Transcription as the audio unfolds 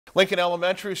Lincoln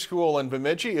Elementary School in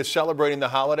Bemidji is celebrating the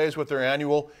holidays with their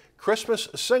annual Christmas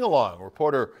sing-along.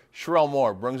 Reporter Sherelle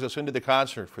Moore brings us into the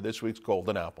concert for this week's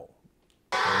Golden Apple.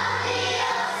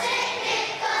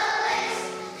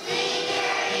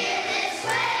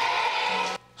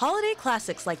 Holiday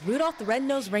classics like Rudolph the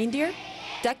Red-Nosed Reindeer,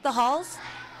 Deck the Halls,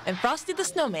 and Frosty the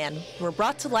Snowman were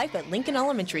brought to life at Lincoln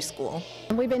Elementary School.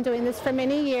 We've been doing this for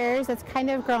many years. It's kind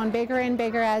of grown bigger and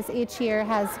bigger as each year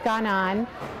has gone on.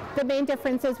 The main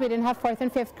difference is we didn't have 4th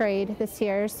and 5th grade this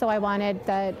year, so I wanted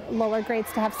the lower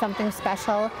grades to have something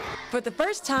special. For the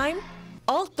first time,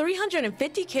 all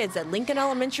 350 kids at Lincoln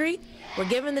Elementary were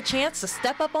given the chance to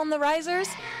step up on the risers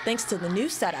thanks to the new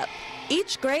setup.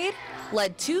 Each grade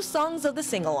led 2 songs of the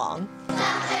sing-along.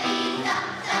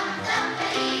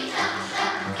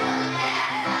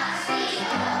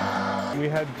 We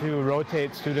had to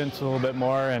rotate students a little bit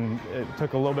more, and it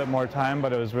took a little bit more time,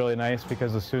 but it was really nice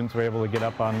because the students were able to get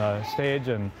up on the stage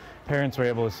and parents were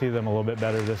able to see them a little bit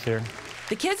better this year.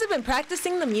 The kids have been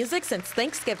practicing the music since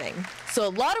Thanksgiving, so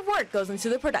a lot of work goes into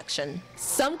the production.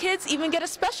 Some kids even get a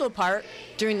special part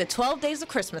during the 12 Days of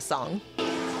Christmas song.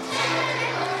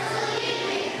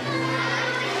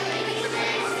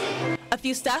 A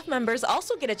few staff members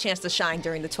also get a chance to shine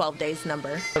during the 12 Days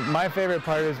number. My favorite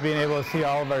part is being able to see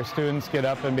all of our students get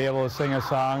up and be able to sing a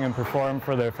song and perform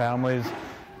for their families.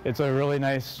 It's a really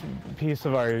nice piece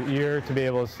of our year to be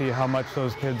able to see how much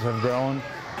those kids have grown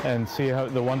and see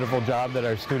the wonderful job that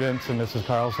our students and Mrs.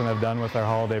 Carlson have done with our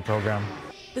holiday program.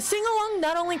 The sing-along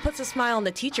not only puts a smile on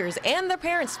the teachers and their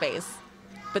parents' face,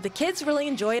 but the kids really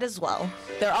enjoy it as well.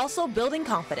 They're also building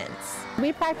confidence.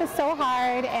 We practiced so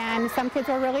hard, and some kids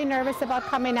were really nervous about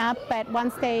coming up, but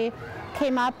once they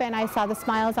came up and I saw the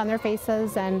smiles on their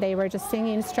faces and they were just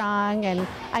singing strong, and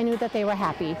I knew that they were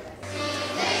happy.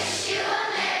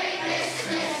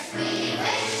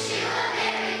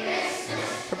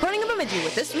 Reporting in Bemidji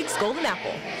with this week's Golden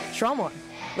Apple, Sherelle Moore,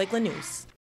 Lakeland News.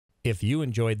 If you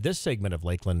enjoyed this segment of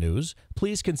Lakeland News,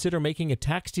 please consider making a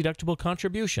tax-deductible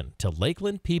contribution to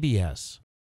Lakeland PBS.